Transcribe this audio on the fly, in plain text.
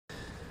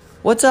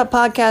What's up,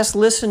 podcast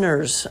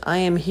listeners? I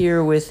am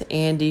here with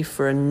Andy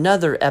for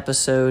another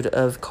episode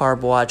of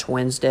Carb Watch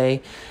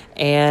Wednesday,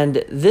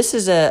 and this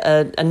is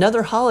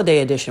another holiday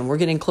edition. We're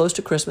getting close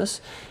to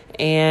Christmas,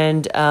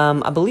 and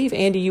I believe,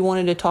 Andy, you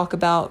wanted to talk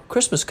about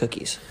Christmas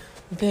cookies.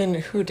 Ben,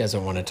 who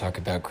doesn't want to talk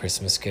about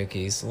Christmas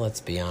cookies? Let's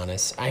be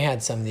honest. I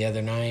had some the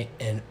other night,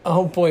 and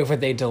oh boy, were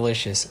they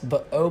delicious.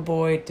 But oh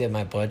boy, did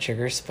my blood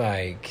sugar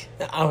spike.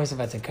 I was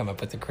about to come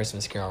up with the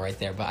Christmas carol right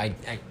there, but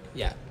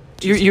yeah.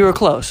 You were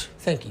close.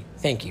 Thank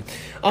you.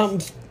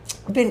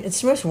 Ben,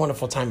 it's the most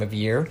wonderful time of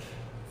year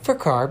for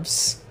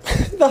carbs.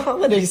 The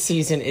holiday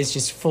season is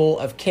just full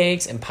of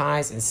cakes and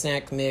pies and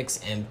snack mix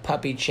and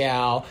puppy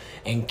chow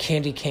and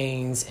candy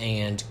canes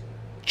and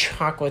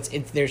chocolates.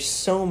 There's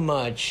so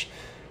much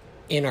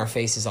in our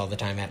faces all the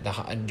time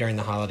during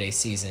the holiday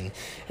season.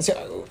 And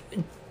so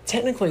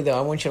technically, though,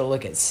 I want you to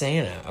look at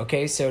Santa,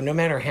 okay? So no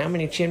matter how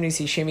many chimneys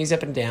he shimmies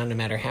up and down, no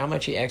matter how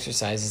much he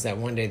exercises that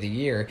one day of the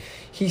year,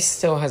 he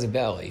still has a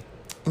belly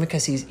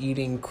because he's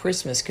eating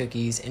Christmas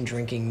cookies and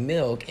drinking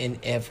milk in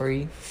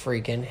every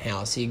freaking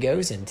house he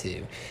goes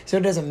into. So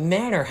it doesn't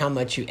matter how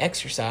much you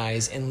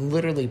exercise and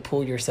literally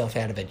pull yourself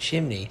out of a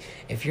chimney.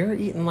 If you're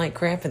eating like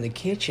crap in the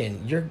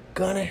kitchen, you're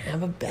gonna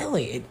have a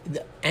belly.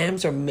 The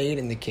abs are made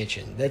in the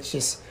kitchen. That's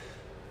just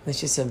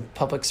a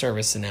public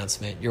service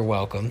announcement. You're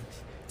welcome.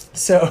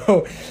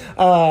 So,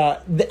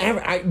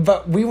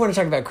 but we want to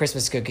talk about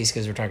Christmas cookies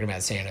because we're talking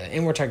about Santa,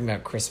 and we're talking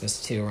about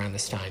Christmas too around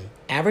this time.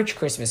 Average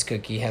Christmas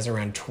cookie has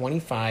around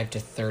 25 to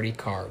 30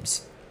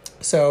 carbs.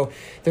 So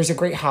there's a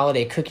great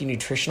holiday cookie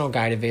nutritional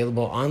guide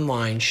available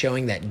online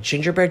showing that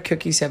gingerbread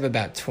cookies have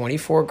about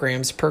 24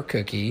 grams per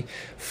cookie.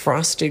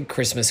 Frosted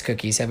Christmas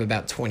cookies have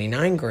about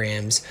 29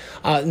 grams.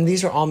 And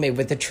these are all made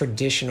with the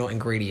traditional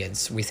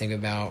ingredients. We think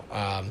about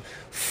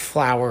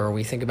flour,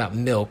 we think about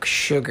milk,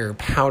 sugar,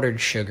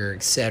 powdered sugar,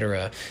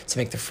 etc. to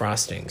make the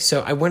frosting. So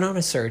I went on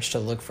a search to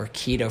look for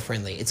keto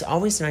friendly. It's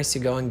always nice to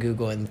go on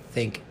Google and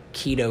think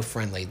keto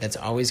friendly. That's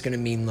always going to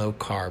mean low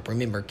carb.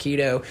 Remember,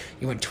 keto,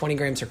 you want 20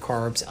 grams of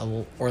carbs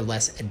or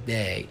less a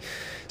day.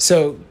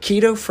 So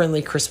keto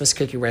friendly Christmas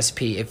cookie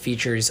recipe, it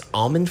features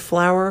almond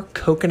flour,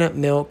 coconut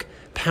milk,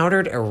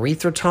 powdered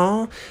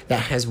erythritol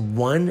that has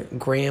 1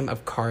 gram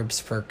of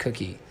carbs per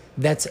cookie.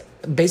 That's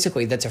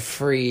a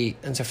free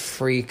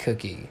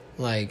cookie.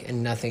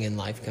 And nothing in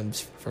life comes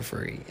for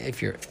free.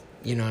 If you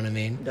know what I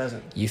mean? It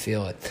doesn't. You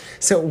feel it.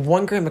 So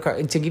 1 gram of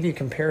carbs, to give you a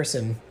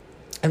comparison,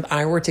 if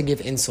I were to give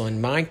insulin,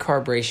 my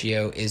carb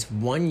ratio is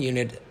 1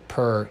 unit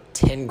per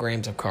 10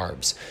 grams of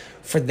carbs.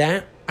 For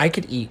that, I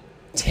could eat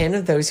 10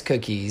 of those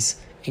cookies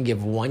and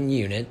give 1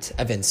 unit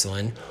of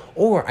insulin,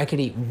 or I could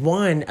eat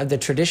 1 of the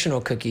traditional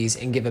cookies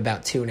and give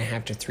about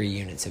 2.5 to 3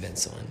 units of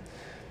insulin.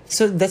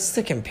 So that's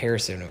the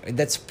comparison.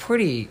 That's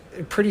pretty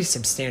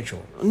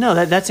substantial.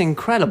 No, that's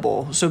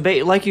incredible. So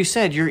like you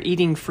said, you're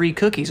eating free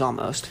cookies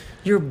almost.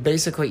 You're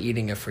basically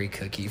eating a free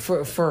cookie.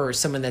 For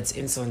someone that's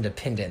insulin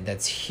dependent,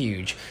 that's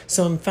huge.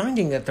 So I'm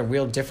finding that the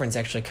real difference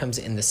actually comes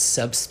in the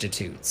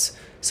substitutes.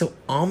 So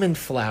almond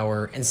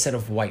flour instead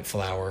of white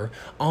flour,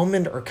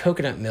 almond or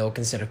coconut milk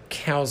instead of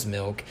cow's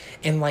milk,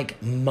 and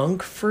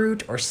monk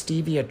fruit or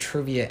stevia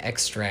truvia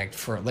extract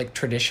for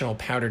traditional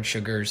powdered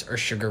sugars or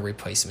sugar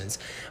replacements.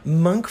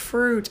 Monk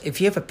fruit, if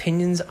you have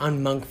opinions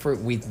on monk fruit,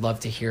 we'd love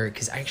to hear it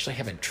because I actually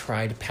haven't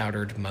tried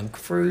powdered monk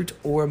fruit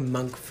or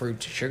monk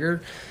fruit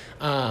sugar.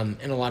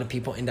 And a lot of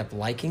people end up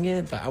liking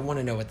it, but I want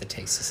to know what the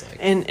taste is like.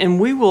 And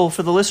we will,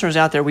 for the listeners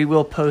out there, we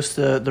will post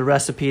the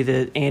recipe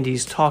that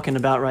Andy's talking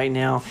about right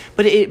now.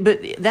 But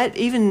that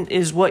even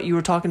is what you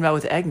were talking about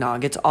with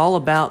eggnog. It's all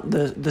about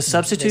the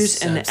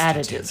substitutes and the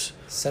additives.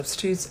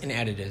 Substitutes and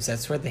additives.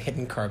 That's where the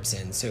hidden carbs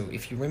in. So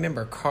if you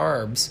remember,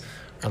 carbs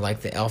are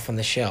like the elf on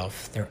the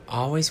shelf. They're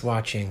always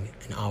watching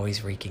and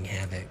always wreaking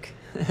havoc.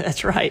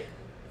 That's right.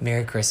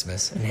 Merry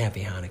Christmas and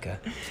Happy Hanukkah.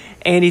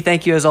 Andy,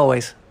 thank you as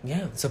always.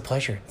 Yeah, it's a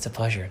pleasure.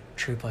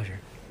 True pleasure.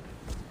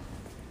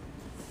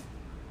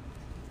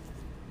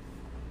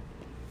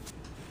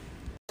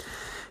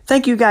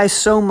 Thank you guys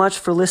so much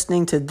for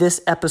listening to this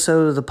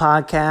episode of the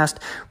podcast.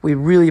 We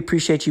really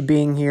appreciate you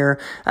being here.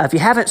 If you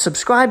haven't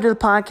subscribed to the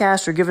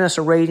podcast or given us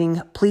a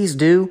rating, please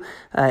do.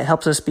 It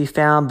helps us be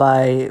found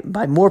by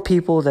more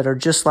people that are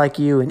just like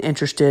you and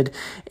interested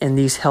in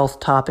these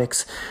health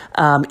topics.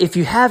 If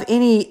you have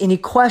any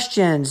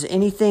questions,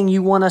 anything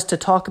you want us to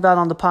talk about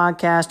on the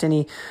podcast,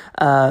 any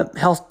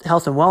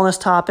health and wellness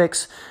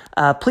topics,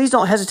 please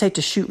don't hesitate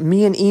to shoot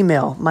me an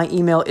email. My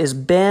email is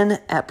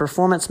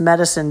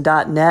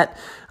ben@performancemedicine.net.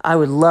 I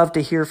would love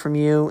to hear from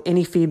you,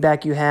 any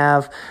feedback you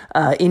have,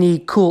 any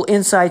cool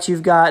insights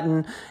you've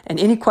gotten, and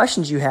any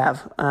questions you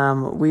have.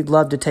 We'd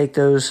love to take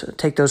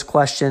those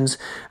questions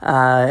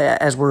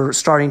as we're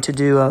starting to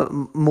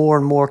do more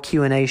and more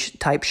Q&A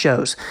type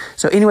shows.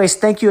 So anyways,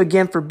 thank you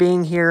again for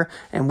being here,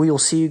 and we will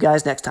see you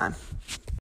guys next time.